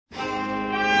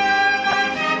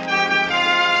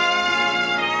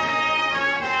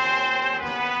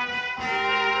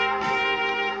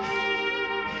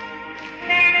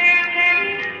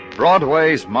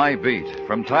Broadway's my beat.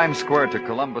 From Times Square to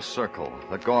Columbus Circle,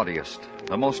 the gaudiest,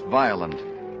 the most violent,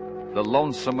 the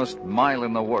lonesomest mile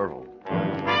in the world.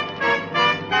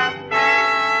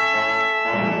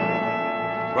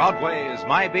 Broadway's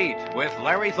My Beat with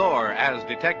Larry Thor as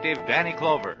Detective Danny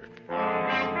Clover.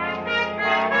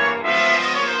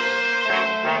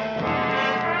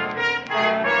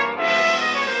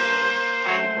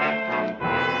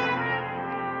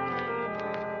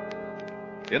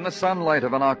 In the sunlight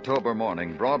of an October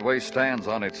morning, Broadway stands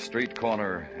on its street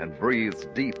corner and breathes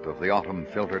deep of the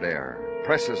autumn-filtered air,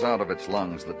 presses out of its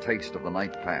lungs the taste of the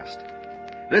night past.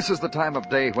 This is the time of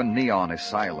day when neon is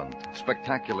silent,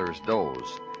 spectaculars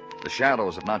doze. The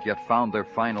shadows have not yet found their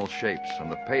final shapes,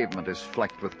 and the pavement is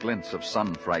flecked with glints of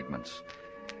sun fragments.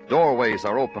 Doorways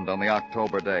are opened on the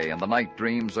October day, and the night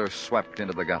dreams are swept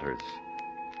into the gutters.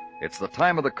 It's the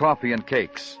time of the coffee and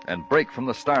cakes, and break from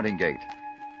the starting gate.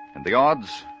 And the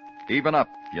odds, even up,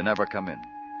 you never come in.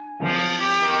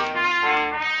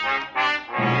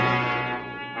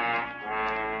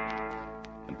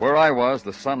 And where I was,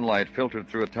 the sunlight filtered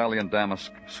through Italian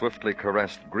damask, swiftly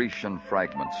caressed Grecian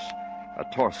fragments, a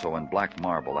torso in black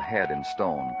marble, a head in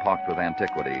stone, pocked with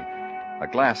antiquity, a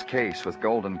glass case with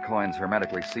golden coins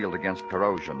hermetically sealed against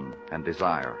corrosion and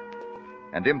desire.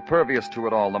 And impervious to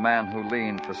it all, the man who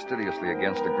leaned fastidiously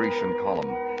against a Grecian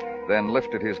column, then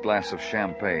lifted his glass of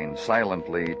champagne,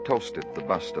 silently toasted the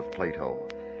bust of Plato,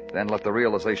 then let the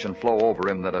realization flow over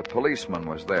him that a policeman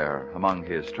was there among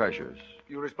his treasures.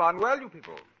 You respond well, you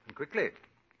people, and quickly.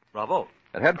 Bravo.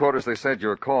 At headquarters, they said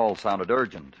your call sounded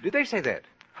urgent. Did they say that?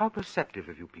 How perceptive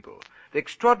of you people. The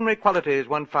extraordinary qualities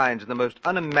one finds in the most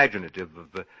unimaginative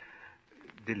of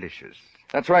delicious.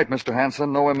 That's right, Mr.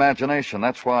 Hanson. No imagination.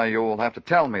 That's why you'll have to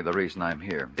tell me the reason I'm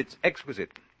here. It's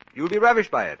exquisite. You'll be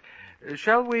ravished by it.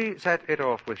 Shall we set it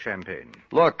off with champagne?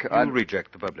 Look, I'll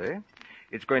reject the bubbly.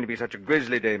 It's going to be such a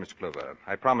grisly day, Mr. Clover.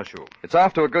 I promise you. It's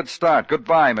off to a good start.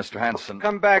 Goodbye, Mr. Hanson.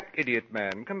 Come back, idiot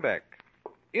man. Come back.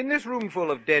 In this room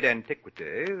full of dead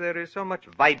antiquity, there is so much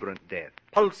vibrant death,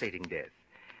 pulsating death.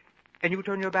 And you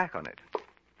turn your back on it.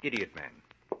 Idiot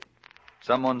man.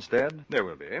 Someone's dead? There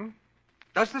will be.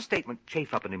 Does the statement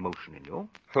chafe up an emotion in you?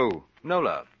 Who?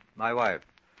 Nola, my wife.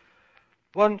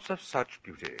 Once of such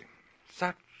beauty.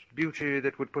 Such beauty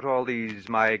that would put all these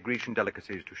my Grecian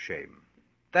delicacies to shame.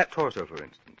 That torso, for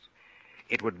instance.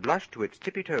 It would blush to its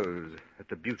tippy toes at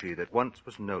the beauty that once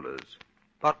was Nola's.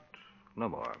 But no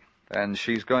more. And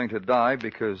she's going to die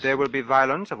because... There will be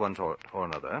violence of one sort or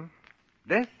another.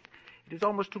 Death, it is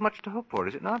almost too much to hope for,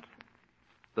 is it not?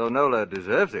 Though Nola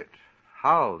deserves it.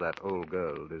 How that old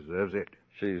girl deserves it.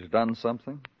 She's done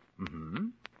something? Mm-hmm.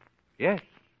 Yes.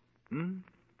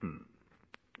 Mm-hmm.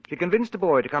 She convinced a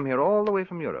boy to come here all the way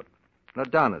from Europe. An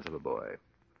Adonis of a boy.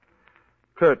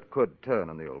 Kurt could turn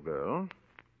on the old girl.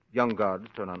 Young gods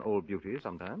turn on old beauty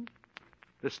sometimes.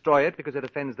 Destroy it because it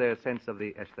offends their sense of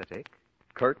the aesthetic.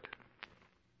 Kurt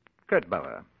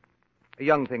Bauer. A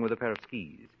young thing with a pair of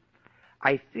skis.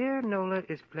 I fear Nola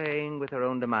is playing with her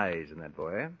own demise in that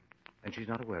boy, and she's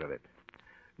not aware of it.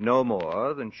 No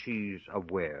more than she's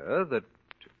aware that...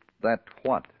 That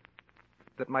what?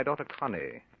 That my daughter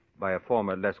Connie, by a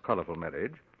former, less colorful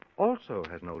marriage, also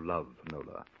has no love for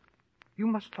Nola. You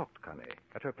must talk to Connie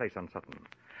at her place on Sutton.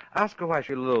 Ask her why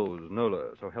she loathes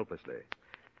Nola so helplessly.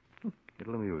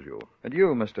 It'll amuse you. And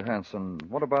you, Mr. Hanson,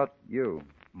 what about you?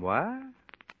 Why?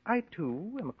 I,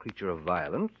 too, am a creature of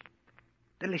violence.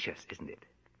 Delicious, isn't it?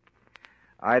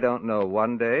 I don't know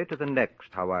one day to the next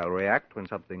how I'll react when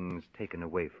something's taken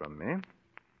away from me.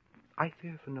 I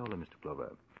fear for Nola, Mr.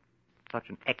 Clover. Such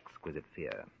an exquisite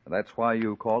fear. That's why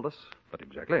you called us? But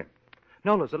exactly.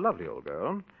 Nola's a lovely old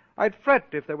girl. I'd fret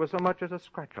if there was so much as a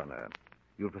scratch on her.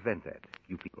 You'll prevent that,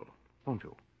 you people, won't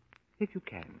you? If you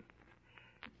can.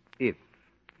 If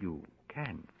you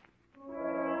can.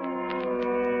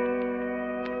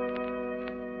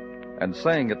 And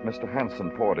saying it, Mr.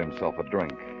 Hanson poured himself a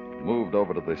drink, moved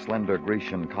over to the slender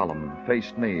Grecian column,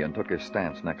 faced me, and took his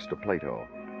stance next to Plato.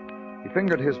 He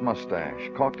fingered his mustache,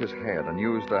 cocked his head, and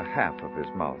used a half of his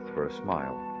mouth for a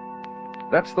smile.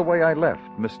 That's the way I left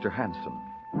Mr. Hanson.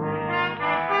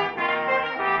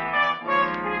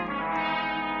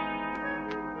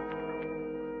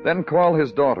 Then call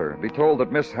his daughter, be told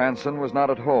that Miss Hanson was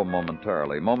not at home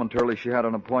momentarily. Momentarily, she had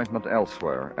an appointment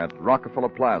elsewhere, at Rockefeller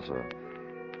Plaza,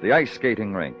 the ice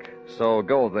skating rink. So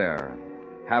go there.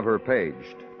 Have her paged.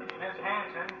 Miss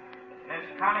Hanson.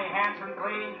 Miss Connie Hanson,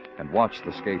 please. And watch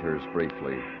the skaters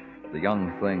briefly. The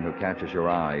young thing who catches your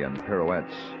eye in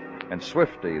pirouettes. And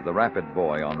Swifty, the rapid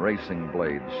boy on racing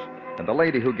blades. And the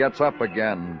lady who gets up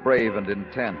again, brave and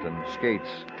intent, and skates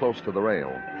close to the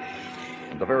rail.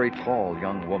 and a very tall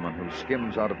young woman who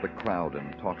skims out of the crowd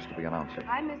and talks to the announcer.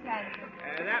 Hi, Miss Hanson.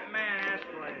 That man asked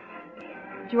for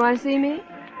you. Do you want to see me?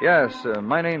 Yes,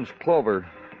 my name's Clover.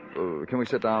 Can we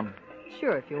sit down?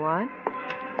 Sure, if you want.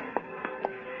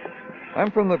 I'm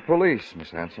from the police,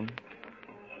 Miss Hanson.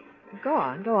 Go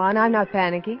on. I'm not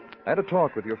panicking. I had a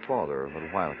talk with your father a little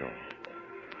while ago.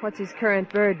 What's his current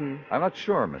burden? I'm not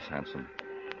sure, Miss Hanson.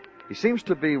 He seems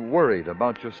to be worried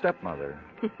about your stepmother.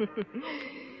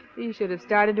 He should have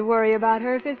started to worry about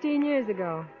her 15 years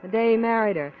ago, the day he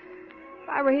married her. If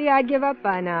I were he, I'd give up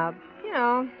by now. You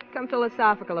know, come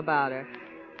philosophical about her.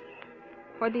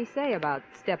 What'd he say about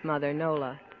stepmother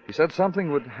Nola? He said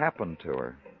something would happen to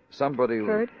her. Somebody...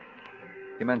 Kurt?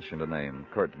 He mentioned a name,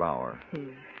 Kurt Bauer.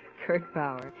 Kurt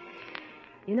Bauer.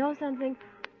 You know something?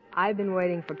 I've been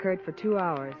waiting for Kurt for 2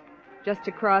 hours, just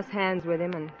to cross hands with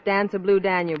him and dance a blue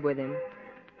Danube with him.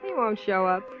 He won't show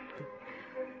up.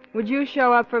 Would you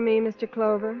show up for me, Mr.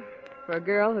 Clover? For a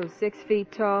girl who's 6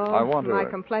 feet tall? I want to. My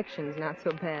complexion's not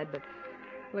so bad, but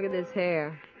look at this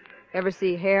hair. Ever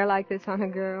see hair like this on a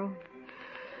girl?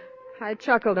 I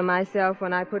chuckle to myself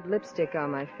when I put lipstick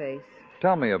on my face.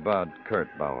 Tell me about Kurt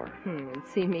Bauer. And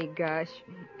see me gush?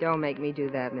 Don't make me do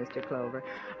that, Mr. Clover.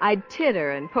 I'd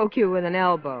titter and poke you with an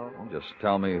elbow. Well, just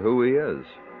tell me who he is.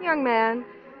 Young man.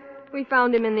 We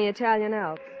found him in the Italian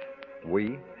Alps.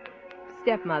 We?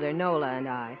 Stepmother, Nola, and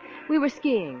I. We were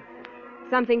skiing.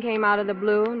 Something came out of the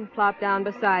blue and plopped down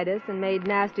beside us and made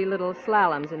nasty little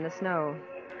slaloms in the snow.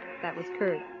 That was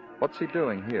Kurt. What's he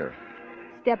doing here?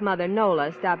 Stepmother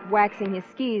Nola stopped waxing his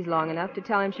skis long enough to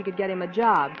tell him she could get him a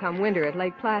job come winter at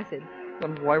Lake Placid.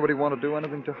 Then why would he want to do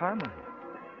anything to harm her?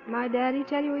 My daddy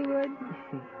tell you he would?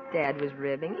 Dad was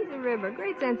ribbing. He's a ribber.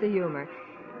 Great sense of humor.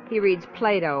 He reads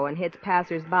Plato and hits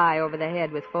passers-by over the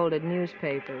head with folded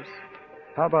newspapers.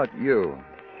 How about you?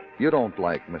 You don't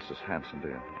like Mrs. Hanson, do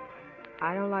you?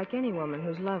 I don't like any woman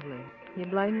who's lovely. You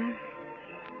blame me?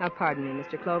 Now, pardon me,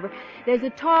 Mr. Clover. There's a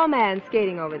tall man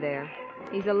skating over there.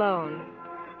 He's alone.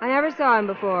 I never saw him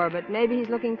before, but maybe he's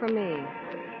looking for me.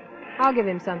 I'll give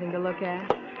him something to look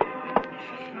at.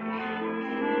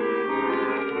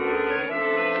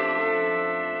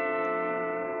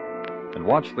 And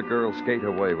watch the girl skate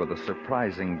away with a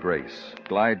surprising grace,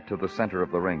 glide to the center of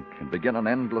the rink, and begin an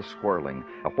endless whirling,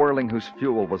 a whirling whose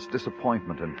fuel was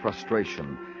disappointment and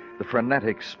frustration, the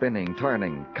frenetic spinning,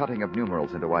 turning, cutting of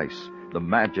numerals into ice, the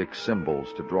magic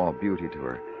symbols to draw beauty to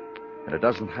her. And it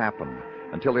doesn't happen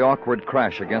until the awkward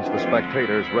crash against the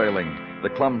spectator's railing, the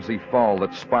clumsy fall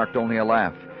that sparked only a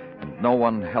laugh, and no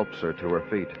one helps her to her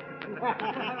feet.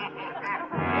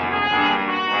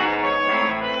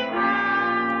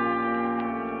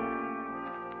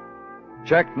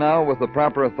 Check now with the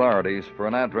proper authorities for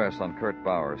an address on Kurt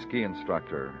Bauer, ski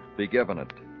instructor. Be given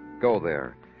it. Go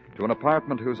there, to an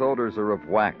apartment whose odors are of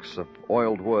wax, of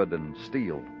oiled wood, and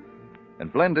steel.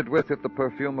 And blended with it the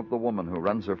perfume of the woman who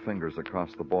runs her fingers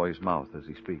across the boy's mouth as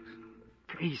he speaks.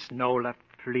 Please, Nola,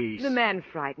 please. The man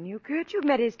frighten you, Kurt. You've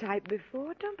met his type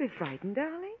before. Don't be frightened,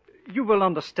 darling. You will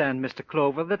understand, Mr.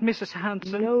 Clover, that Mrs.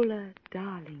 Hanson... Nola,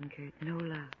 darling, Kurt,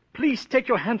 Nola. Please take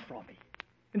your hand from me.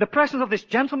 In the presence of this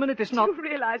gentleman, it is not... You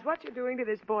realize what you're doing to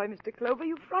this boy, Mr. Clover?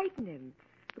 You frighten him.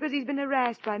 Because he's been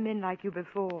harassed by men like you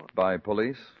before. By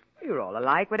police? You're all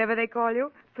alike, whatever they call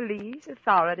you. Police,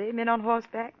 authority, men on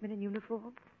horseback, men in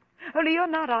uniform. Only you're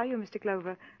not, are you, Mr.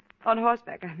 Clover? On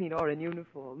horseback, I mean, or in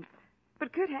uniform.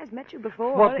 But Kurt has met you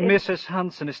before. What Mrs.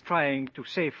 Hanson is trying to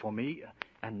say for me,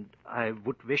 and I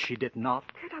would wish she did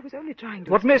not... Kurt, I was only trying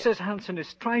to... What Mrs. Hanson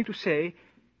is trying to say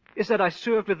is that I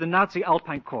served with the Nazi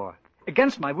Alpine Corps,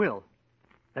 against my will,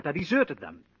 that I deserted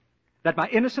them, that my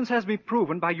innocence has been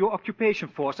proven by your occupation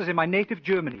forces in my native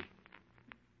Germany,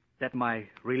 that my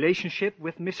relationship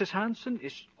with Mrs. Hanson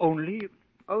is only...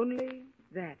 Only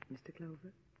that, Mr.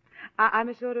 Clover. I'm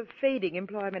a sort of fading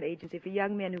employment agency for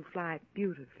young men who fly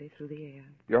beautifully through the air.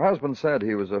 Your husband said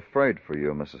he was afraid for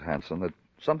you, Mrs. Hanson, that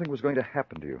something was going to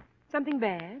happen to you. Something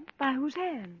bad? By whose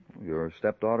hand? Your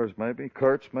stepdaughters, maybe.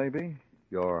 Kurt's, maybe.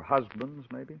 Your husband's,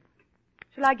 maybe.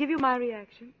 Shall I give you my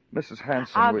reaction? Mrs.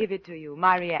 Hanson... I'll give it to you,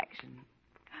 my reaction.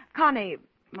 Connie,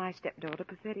 my stepdaughter,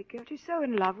 pathetic girl, she's so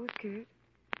in love with Kurt.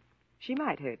 She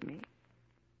might hurt me,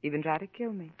 even try to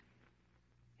kill me.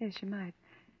 Yes, she might.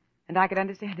 And I could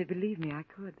understand it, believe me, I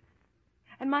could.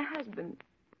 And my husband,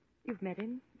 you've met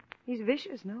him. He's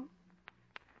vicious, no?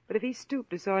 But if he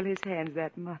stooped to soil his hands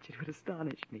that much, it would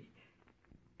astonish me.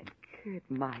 And Kurt,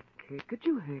 my Kurt, could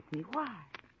you hurt me? Why?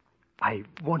 I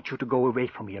want you to go away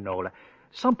from here, Nola.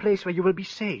 Someplace where you will be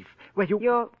safe, where you...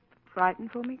 You're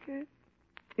frightened for me, Kurt?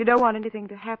 You don't want anything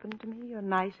to happen to me, your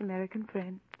nice American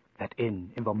friend? That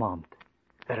inn in Vermont.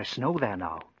 There is snow there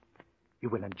now. You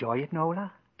will enjoy it,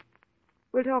 Nola?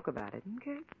 We'll talk about it,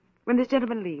 okay? When this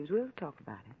gentleman leaves, we'll talk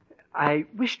about it. I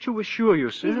wish to assure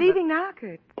you, sir. He's leaving now,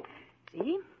 Kurt.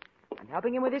 See? I'm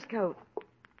helping him with his coat.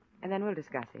 And then we'll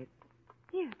discuss it.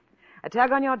 Here. A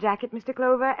tug on your jacket, Mr.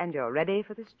 Clover, and you're ready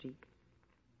for the street.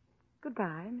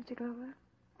 Goodbye, Mr. Clover.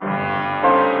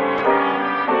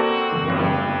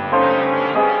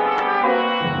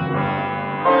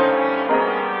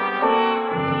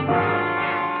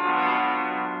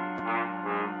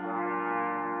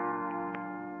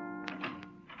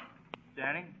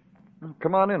 Danny?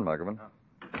 Come on in, Muggerman.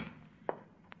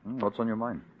 What's on your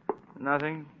mind?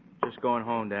 Nothing. Just going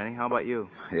home, Danny. How about you?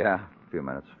 Yeah, a few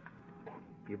minutes.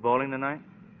 You bowling tonight?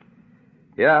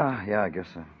 Yeah, I guess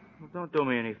so. Well, don't do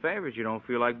me any favors. You don't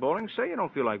feel like bowling? Say you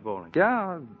don't feel like bowling.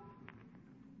 Yeah,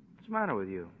 What's the matter with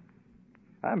you?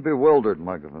 I'm bewildered,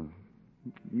 Muggerman.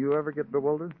 You ever get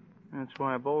bewildered? That's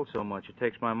why I bowl so much. It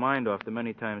takes my mind off the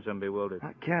many times I'm bewildered.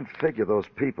 I can't figure those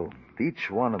people. Each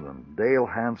one of them. Dale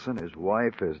Hansen, his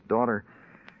wife, his daughter,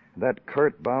 that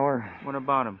Kurt Bauer. What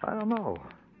about him? I don't know.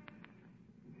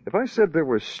 If I said they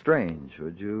were strange,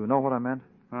 would you know what I meant?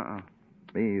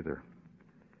 Me either.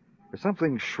 There's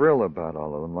something shrill about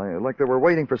all of them, like they were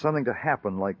waiting for something to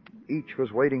happen, like each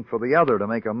was waiting for the other to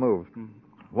make a move.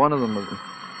 One of them was...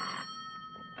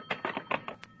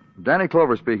 Danny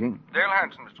Clover speaking. Dale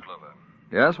Hansen, Mr. Clover.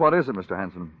 Yes, what is it, Mr.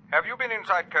 Hansen? Have you been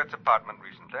inside Kurt's apartment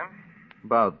recently?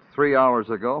 About 3 hours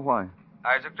ago. Why?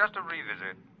 I suggest a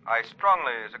revisit. I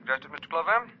strongly suggest it, Mr.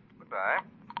 Clover. Goodbye.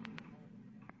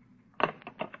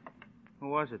 Who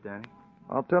was it, Danny?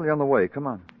 I'll tell you on the way. Come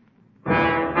on.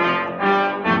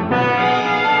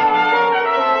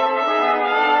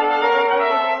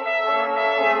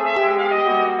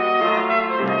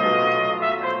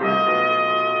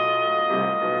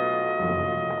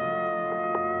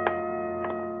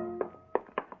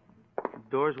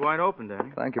 The door's wide open,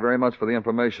 Danny. Thank you very much for the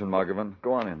information, Muggerman.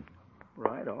 Go on in.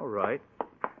 Right, all right.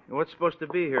 What's supposed to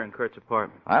be here in Kurt's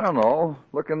apartment? I don't know.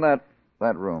 Look in that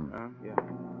room. Yeah.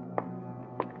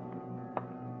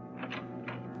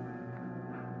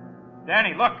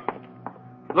 Danny, look.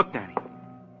 Look, Danny.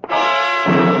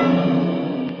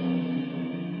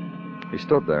 He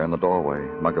stood there in the doorway,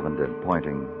 Muggerman did,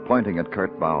 pointing at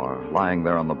Kurt Bauer, lying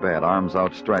there on the bed, arms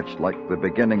outstretched like the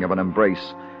beginning of an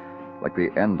embrace, like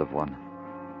the end of one.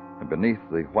 And beneath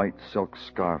the white silk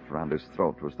scarf around his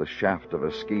throat was the shaft of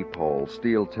a ski pole,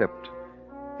 steel-tipped,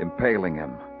 impaling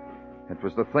him. It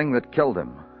was the thing that killed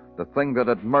him, the thing that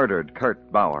had murdered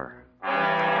Kurt Bauer.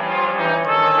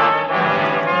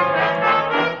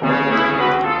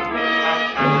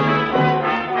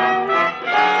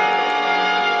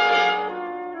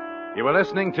 You were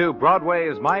listening to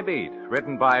Broadway's My Beat,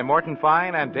 written by Morton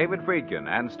Fine and David Friedkin,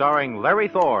 and starring Larry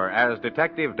Thor as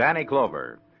Detective Danny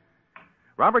Clover.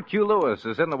 Robert Q. Lewis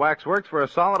is in the Waxworks for a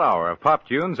solid hour of pop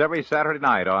tunes every Saturday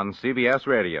night on CBS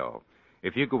Radio.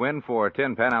 If you go in for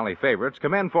Tin Pan Alley favorites,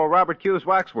 come in for Robert Q's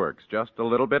Waxworks just a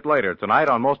little bit later tonight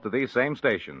on most of these same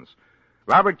stations.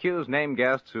 Robert Q's name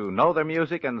guests who know their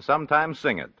music and sometimes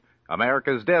sing it.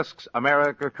 America's discs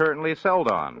America currently sold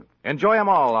on. Enjoy them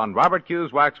all on Robert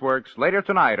Q's Waxworks later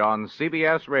tonight on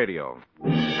CBS Radio.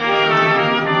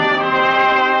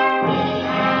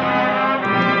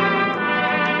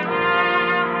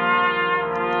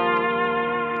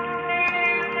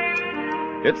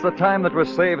 It's the time that was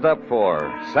saved up for,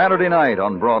 Saturday night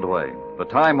on Broadway. The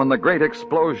time when the great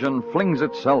explosion flings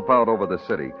itself out over the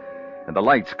city, and the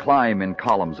lights climb in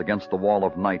columns against the wall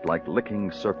of night like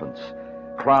licking serpents.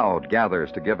 Crowd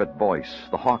gathers to give it voice.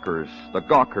 The hawkers, the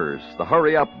gawkers, the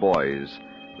hurry-up boys,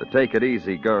 the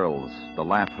take-it-easy girls, the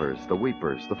laughers, the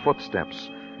weepers, the footsteps,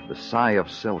 the sigh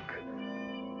of silk,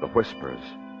 the whispers.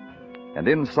 And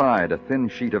inside, a thin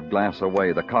sheet of glass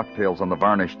away, the cocktails on the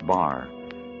varnished bar,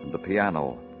 and the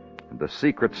piano, and the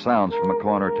secret sounds from a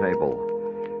corner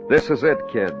table. This is it,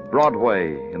 kid.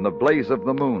 Broadway, in the blaze of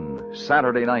the moon,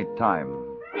 Saturday night time.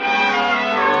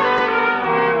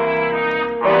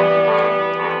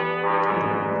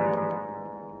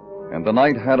 And the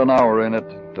night had an hour in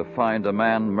it to find a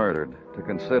man murdered, to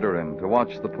consider him, to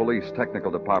watch the police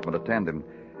technical department attend him,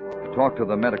 to talk to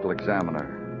the medical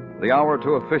examiner. The hour to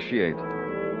officiate,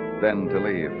 then to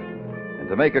leave. And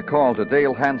to make a call to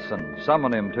Dale Hansen,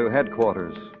 summon him to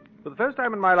headquarters. For the first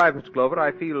time in my life, Mr. Clover,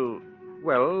 I feel,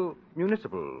 well,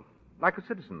 municipal, like a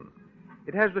citizen.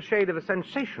 It has the shade of a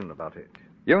sensation about it.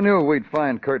 You knew we'd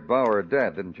find Kurt Bauer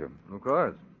dead, didn't you? Of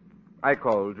course. I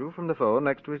called you from the phone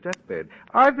next to his deathbed.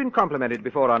 I've been complimented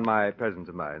before on my presence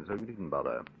of mind, so you needn't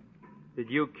bother.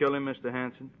 Did you kill him, Mr.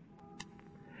 Hansen?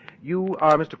 You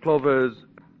are Mr. Clover's,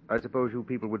 I suppose you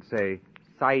people would say,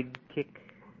 sidekick?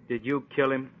 Did you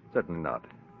kill him? Certainly not.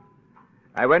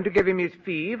 I went to give him his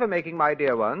fee for making my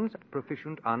dear ones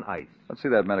proficient on ice. Let's see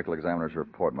that medical examiner's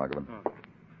report, Muggavan.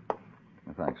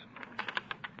 Thanks.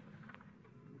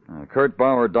 Kurt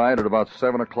Bauer died at about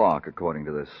 7 o'clock, according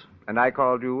to this. And I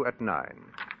called you at 9.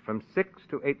 From 6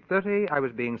 to 8:30, I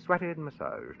was being sweated and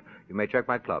massaged. You may check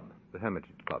my club, the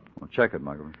Hermitage Club. Well, check it,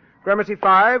 Muggavan. Gramercy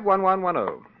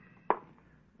 51110.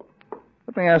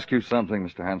 Let me ask you something,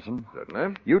 Mr. Hanson.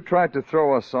 Certainly. You tried to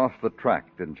throw us off the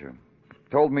track, didn't you?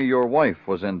 Told me your wife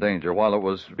was in danger while it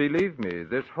was... Believe me,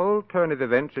 this whole turn of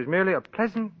events is merely a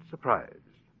pleasant surprise.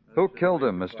 Who killed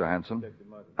him, Mr. Hanson?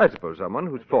 I suppose someone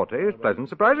whose forte is pleasant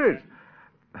surprises.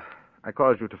 I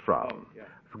caused you to frown.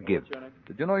 Forgive.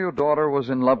 Did you know your daughter was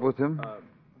in love with him?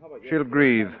 She'll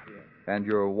grieve. And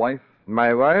your wife?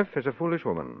 My wife is a foolish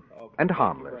woman, and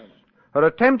harmless. Her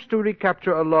attempts to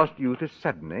recapture a lost youth is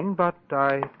saddening, but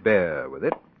I bear with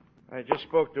it. I just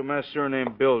spoke to a master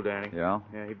named Bill, Danny. Yeah?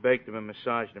 Yeah, he baked him and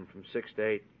massaged him from 6 to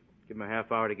 8. Give him a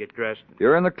half hour to get dressed.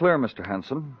 You're in the clear, Mr.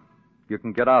 Hanson. You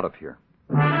can get out of here.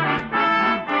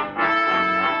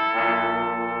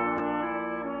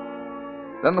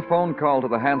 Then the phone call to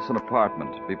the Hanson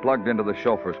apartment, be plugged into the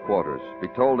chauffeur's quarters, be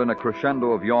told in a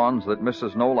crescendo of yawns that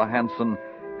Mrs. Nola Hanson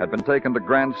had been taken to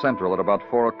Grand Central at about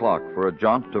 4 o'clock for a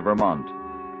jaunt to Vermont,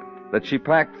 that she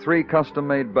packed 3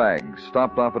 custom-made bags,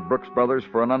 stopped off at Brooks Brothers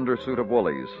for an undersuit of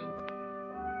Woolies.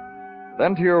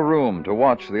 Then to your room to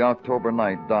watch the October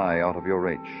night die out of your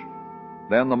reach.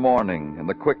 Then the morning and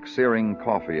the quick searing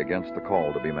coffee against the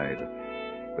call to be made.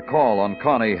 The call on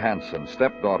Connie Hanson,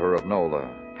 stepdaughter of Nola,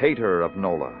 hater of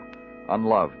Nola,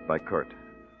 unloved by Kurt.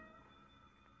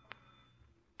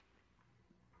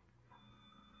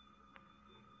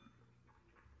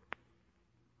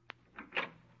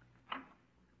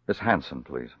 Miss Hanson,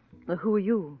 please. Well, who are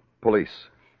you? Police.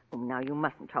 Oh, now, you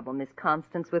mustn't trouble Miss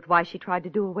Constance with why she tried to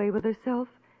do away with herself.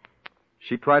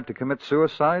 She tried to commit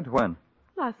suicide? When?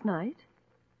 Last night.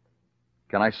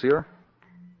 Can I see her?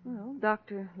 Well,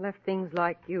 doctor left things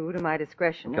like you to my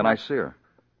discretion. Can I see her?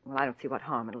 Well, I don't see what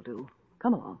harm it'll do.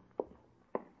 Come along.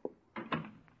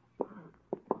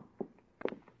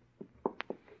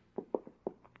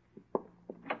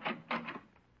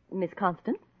 Miss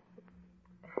Constance?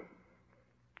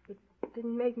 It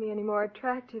didn't make me any more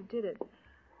attractive, did it?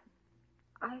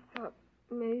 I thought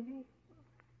maybe...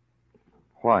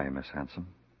 Why, Miss Hanson?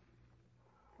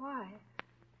 Why?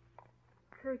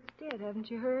 Kurt's dead,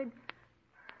 haven't you heard?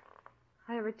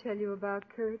 I ever tell you about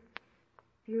Kurt?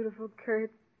 Beautiful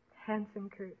Kurt, handsome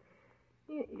Kurt.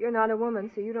 You're not a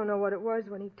woman, so you don't know what it was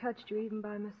when he touched you, even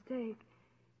by mistake.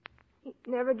 He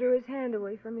never drew his hand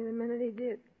away from you the minute he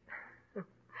did.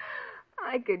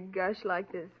 I could gush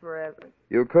like this forever.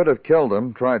 You could have killed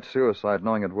him, tried suicide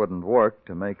knowing it wouldn't work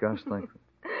to make us think...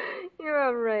 You're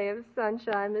a ray of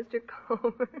sunshine, Mr.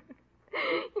 Clover.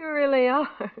 You really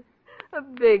are. A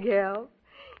big help.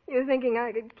 You're thinking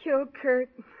I could kill Kurt.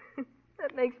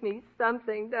 That makes me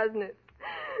something, doesn't it?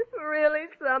 Really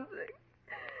something.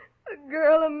 A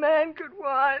girl a man could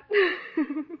want.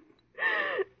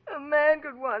 A man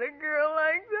could want a girl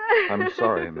like that. I'm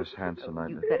sorry, Miss Hanson.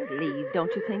 You'd better leave,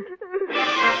 don't you think?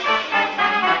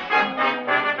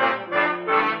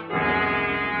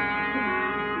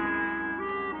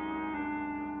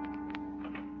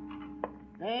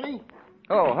 Danny?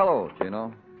 Oh, hello,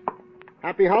 Gino.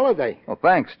 Happy holiday. Oh,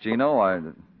 thanks,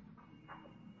 Gino.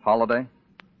 Holiday?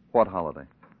 What holiday?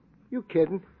 You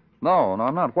kidding? No,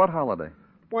 I'm not. What holiday?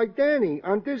 Why, Danny,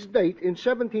 on this date in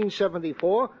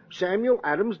 1774, Samuel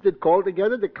Adams did call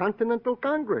together the Continental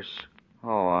Congress.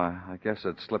 Oh, I guess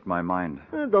it slipped my mind.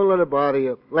 Don't let it bother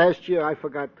you. Last year I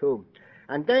forgot, too.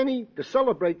 And, Danny, to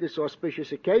celebrate this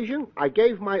auspicious occasion, I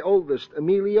gave my oldest,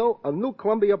 Emilio, a new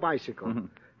Columbia bicycle.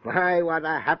 Why, what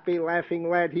a happy, laughing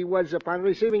lad he was upon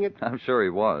receiving it. I'm sure he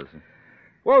was.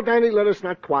 Well, Danny, let us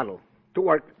not twaddle. To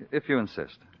work. If you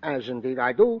insist. As indeed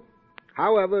I do.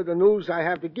 However, the news I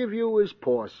have to give you is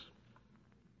pause.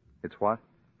 It's what?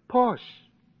 Pause.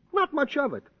 Not much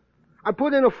of it. I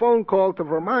put in a phone call to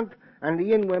Vermont and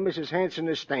the inn where Mrs. Hanson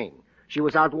is staying. She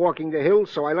was out walking the hills,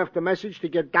 so I left a message to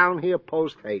get down here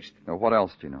post-haste. Now, what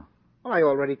else, Gino? Well, I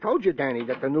already told you, Danny,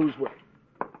 that the news was...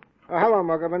 hello,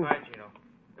 Muggavan. Hi, Gino.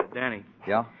 Danny.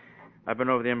 Yeah? I've been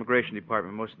over the immigration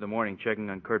department most of the morning checking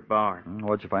on Kurt Bauer.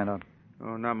 What'd you find out?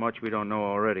 Oh, not much we don't know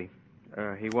already.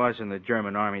 He was in the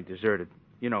German army, deserted.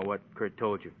 You know what Kurt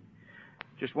told you.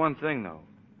 Just one thing, though.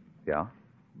 Yeah?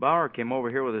 Bauer came over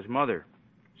here with his mother.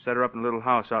 Set her up in a little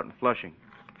house out in Flushing.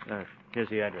 Here's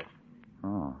the address.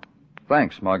 Oh.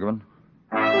 Thanks, Muggavan.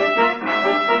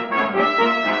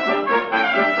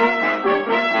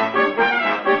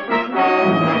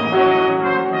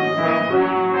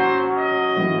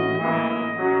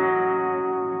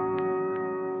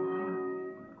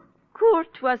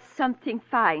 something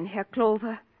fine, Herr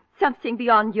Clover. Something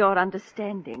beyond your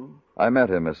understanding. I met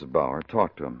him, Mrs. Bauer,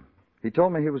 talked to him. He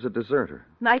told me he was a deserter.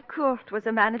 My Kurt was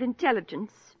a man of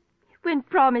intelligence. When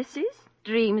promises,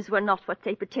 dreams were not what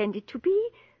they pretended to be,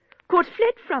 Kurt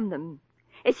fled from them,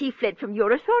 as he fled from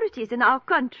your authorities in our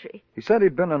country. He said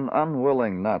he'd been an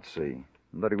unwilling Nazi,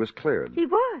 and that he was cleared. He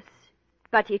was,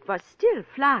 but it was still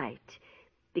flight,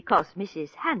 because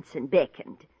Mrs. Hansen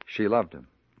beckoned. She loved him.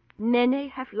 Many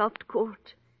have loved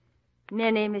Kurt.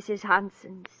 Many Mrs.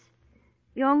 Hansens.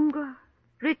 Younger,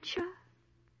 richer,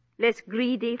 less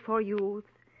greedy for youth.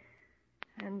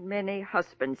 And many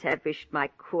husbands have wished my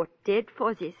Kurt dead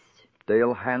for this.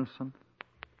 Dale Hansen?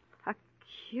 A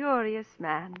curious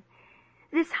man.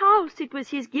 This house, it was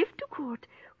his gift to Kurt.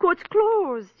 Kurt's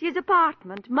clothes, his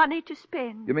apartment, money to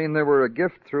spend. You mean they were a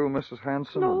gift through Mrs.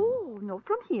 Hansen? No,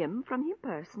 from him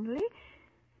personally.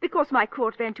 Because my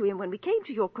Kurt went to him when we came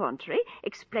to your country,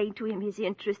 explained to him his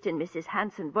interest in Mrs.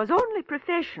 Hansen was only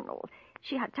professional.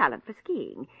 She had talent for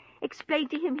skiing.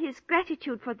 Explained to him his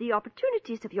gratitude for the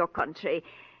opportunities of your country.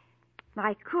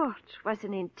 My Kurt was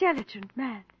an intelligent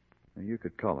man. You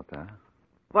could call it that.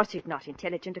 Was it not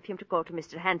intelligent of him to go to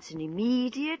Mr. Hansen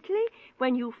immediately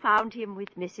when you found him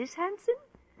with Mrs. Hansen?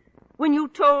 When you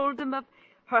told them of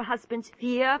her husband's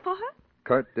fear for her?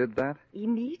 Kurt did that?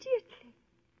 Immediately.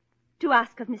 To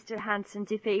ask of Mr. Hansen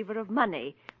the favor of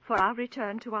money for our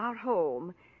return to our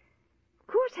home.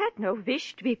 Kurt had no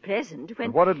wish to be present when...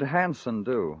 And what did Hansen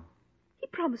do? He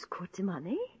promised Kurt the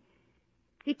money.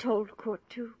 He told Kurt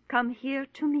to come here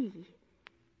to me.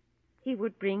 He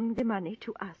would bring the money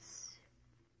to us.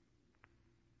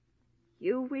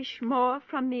 You wish more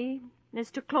from me,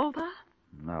 Mr. Clover?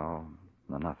 No,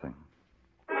 nothing.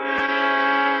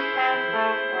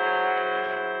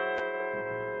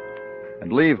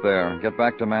 And leave there, get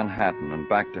back to Manhattan and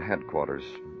back to headquarters.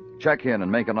 Check in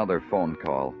and make another phone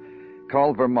call.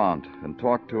 Call Vermont and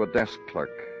talk to a desk clerk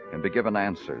and be given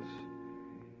answers.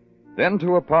 Then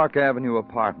to a Park Avenue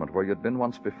apartment where you'd been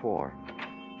once before.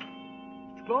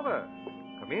 Mr. Clover,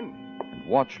 come in. And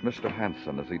watch Mr.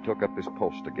 Hansen as he took up his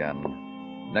post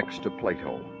again next to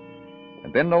Plato.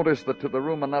 And then notice that to the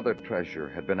room another treasure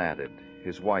had been added,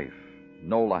 his wife,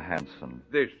 Nola Hansen.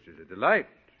 This is a delight.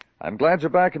 I'm glad you're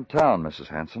back in town, Mrs.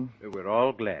 Hansen. We're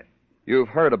all glad. You've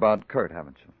heard about Kurt,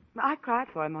 haven't you? I cried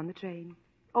for him on the train,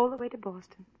 all the way to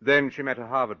Boston. Then she met a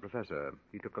Harvard professor.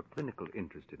 He took a clinical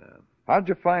interest in her. How'd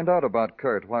you find out about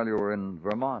Kurt while you were in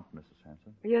Vermont, Mrs.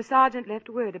 Hansen? Your sergeant left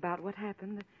word about what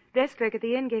happened. The desk clerk at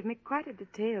the inn gave me quite a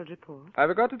detailed report. I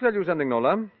forgot to tell you something,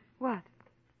 Nola. What?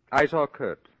 I saw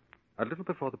Kurt a little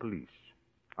before the police.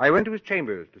 I went to his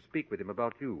chambers to speak with him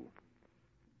about you.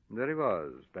 And there he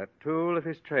was, that tool of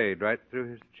his trade right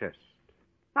through his chest.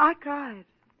 I cried.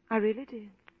 I really did.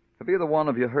 Have either one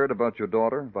of you heard about your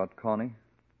daughter, about Connie?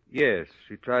 Yes,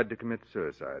 she tried to commit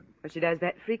suicide. Well, she does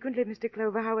that frequently, Mr.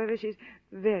 Clover. However, she's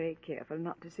very careful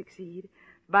not to succeed.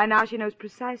 By now, she knows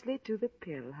precisely to the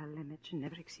pill her limit. She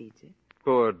never exceeds it.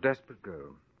 Poor, desperate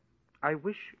girl. I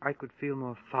wish I could feel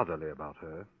more fatherly about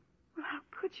her. Well, how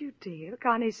could you, dear?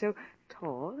 Connie's so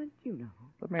tall, and you know.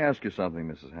 Let me ask you something,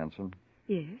 Mrs. Hansen.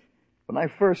 Yes? When I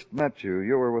first met you,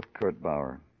 you were with Kurt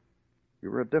Bauer.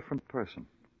 You were a different person.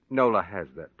 Nola has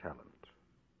that talent.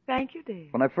 Thank you, dear.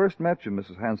 When I first met you,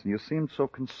 Mrs. Hansen, you seemed so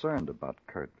concerned about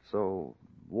Kurt, so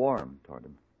warm toward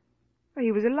him. Well,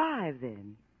 he was alive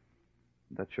then.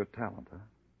 That's your talent, huh?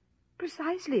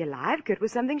 Precisely alive. Kurt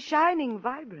was something shining,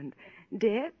 vibrant.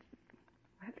 Dead?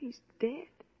 Well, he's dead.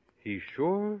 He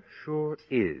sure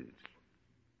is.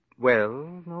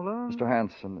 Well, Nola? Mr.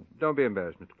 Hansen. Don't be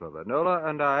embarrassed, Mr. Clover. Nola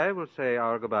and I will say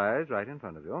our goodbyes right in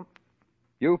front of you.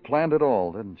 You planned it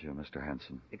all, didn't you, Mr.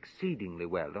 Hansen? Exceedingly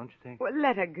well, don't you think? Well,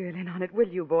 let a girl in on it, will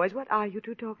you, boys? What are you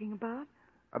two talking about?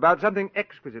 About something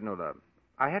exquisite, Nola.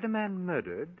 I had a man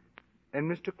murdered,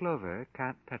 and Mr. Clover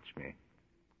can't touch me.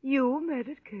 You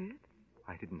murdered Kurt?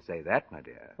 I didn't say that, my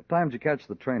dear. What time did you catch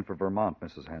the train for Vermont,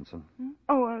 Mrs. Hansen?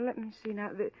 Oh, well, let me see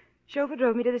now. The chauffeur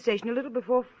drove me to the station a little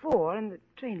before 4, and the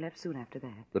train left soon after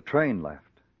that. The train left,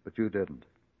 but you didn't.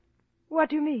 What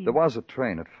do you mean? There was a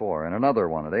train at 4 and another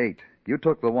one at 8. You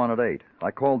took the one at 8. I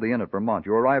called the inn at Vermont.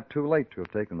 You arrived too late to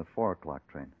have taken the 4 o'clock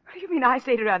train. You mean I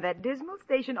stayed around that dismal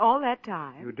station all that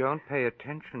time? You don't pay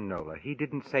attention, Nola. He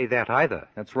didn't say that either.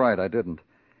 That's right, I didn't.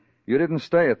 You didn't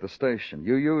stay at the station.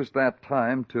 You used that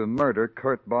time to murder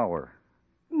Kurt Bauer.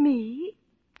 Me?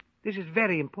 This is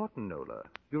very important, Nola.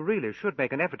 You really should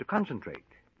make an effort to concentrate.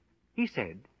 He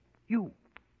said, you.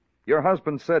 Your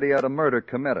husband said he had a murder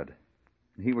committed.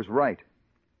 He was right.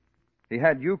 He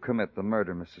had you commit the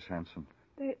murder, Mrs. Hansen.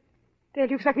 Dale,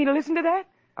 you expect me to listen to that?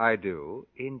 I do.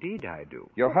 Indeed, I do.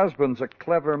 Your husband's a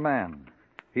clever man.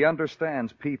 He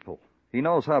understands people. He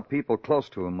knows how people close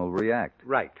to him will react.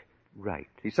 Right.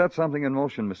 He set something in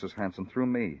motion, Mrs. Hanson, through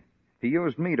me. He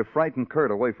used me to frighten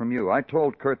Kurt away from you. I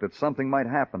told Kurt that something might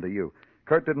happen to you.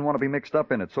 Kurt didn't want to be mixed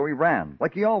up in it, so he ran.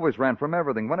 Like he always ran from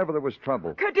everything, whenever there was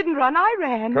trouble. Kurt didn't run, I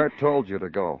ran. Kurt told you to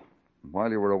go.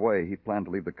 While you were away, he planned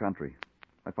to leave the country.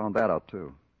 I found that out,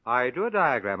 too. I drew a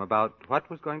diagram about what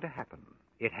was going to happen.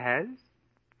 It has.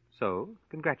 So,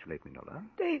 congratulate me, Nola.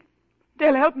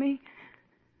 They'll help me.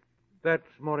 That's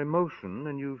more emotion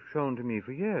than you've shown to me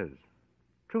for years.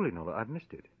 Truly, Nola, I've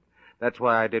missed it. That's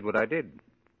why I did what I did.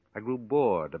 I grew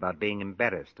bored about being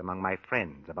embarrassed among my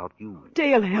friends about you.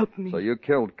 Dale, help me. So you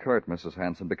killed Kurt, Mrs.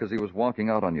 Hanson, because he was walking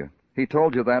out on you. He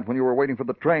told you that when you were waiting for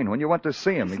the train, when you went to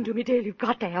see him. Listen to me, Dale. You've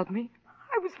got to help me.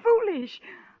 I was foolish.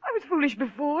 I was foolish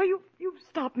before. You've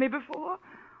stopped me before.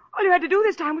 All you had to do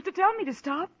this time was to tell me to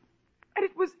stop. And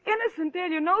it was innocent,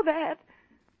 Dale. You know that.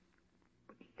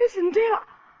 But listen, Dale,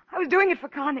 I was doing it for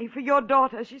Connie, for your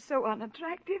daughter. She's so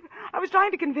unattractive. I was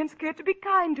trying to convince Kurt to be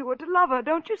kind to her, to love her.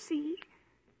 Don't you see?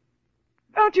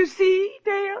 Don't you see,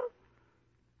 Dale?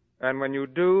 And when you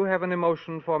do have an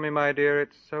emotion for me, my dear,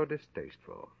 it's so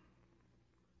distasteful.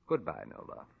 Goodbye,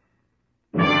 Nola.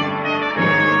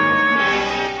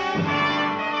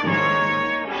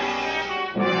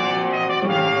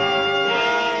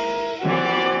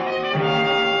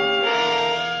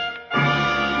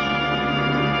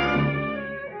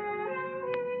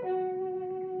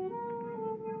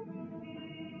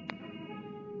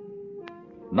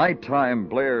 Nighttime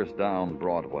blares down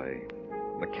Broadway.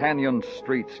 The canyon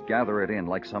streets gather it in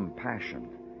like some passion.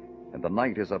 And the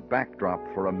night is a backdrop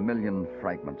for a million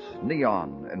fragments,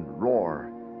 neon and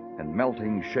roar and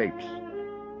melting shapes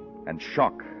and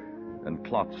shock and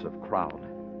clots of crowd.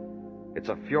 It's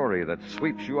a fury that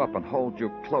sweeps you up and holds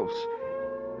you close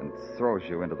and throws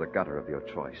you into the gutter of your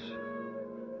choice.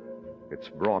 It's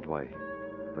Broadway,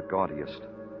 the gaudiest,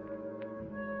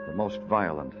 the most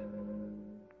violent,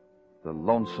 the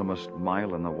lonesomest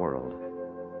mile in the world.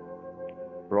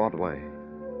 Broadway,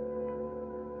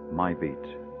 my beat.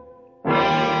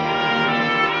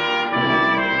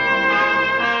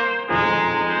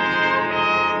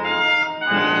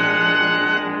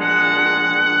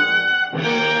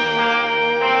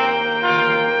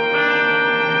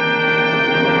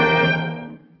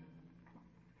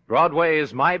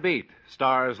 Broadway's My Beat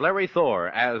stars Larry Thor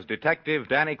as Detective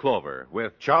Danny Clover,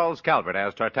 with Charles Calvert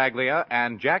as Tartaglia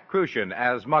and Jack Crucian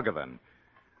as Muggavan.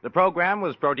 The program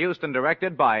was produced and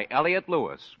directed by Elliott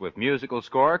Lewis, with musical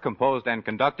score composed and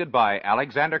conducted by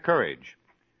Alexander Courage.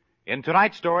 In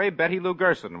tonight's story, Betty Lou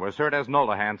Gerson was heard as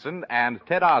Nola Hanson and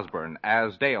Ted Osborne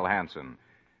as Dale Hanson.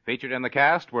 Featured in the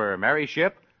cast were Mary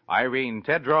Shipp, Irene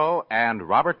Tedrow, and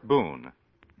Robert Boone.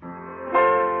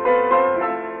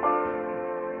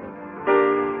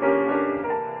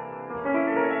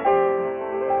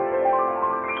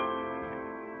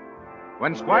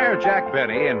 When Squire Jack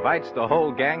Benny invites the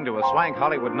whole gang to a swank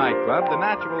Hollywood nightclub, the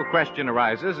natural question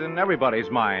arises in everybody's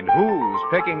mind, who's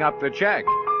picking up the check?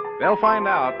 They'll find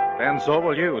out, and so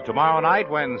will you, tomorrow night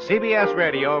when CBS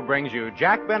Radio brings you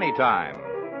Jack Benny Time.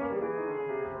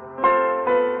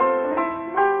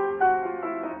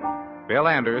 Bill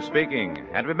Anders speaking.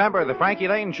 And remember, the Frankie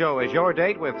Lane Show is your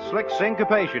date with slick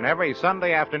syncopation every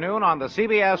Sunday afternoon on the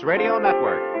CBS Radio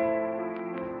Network.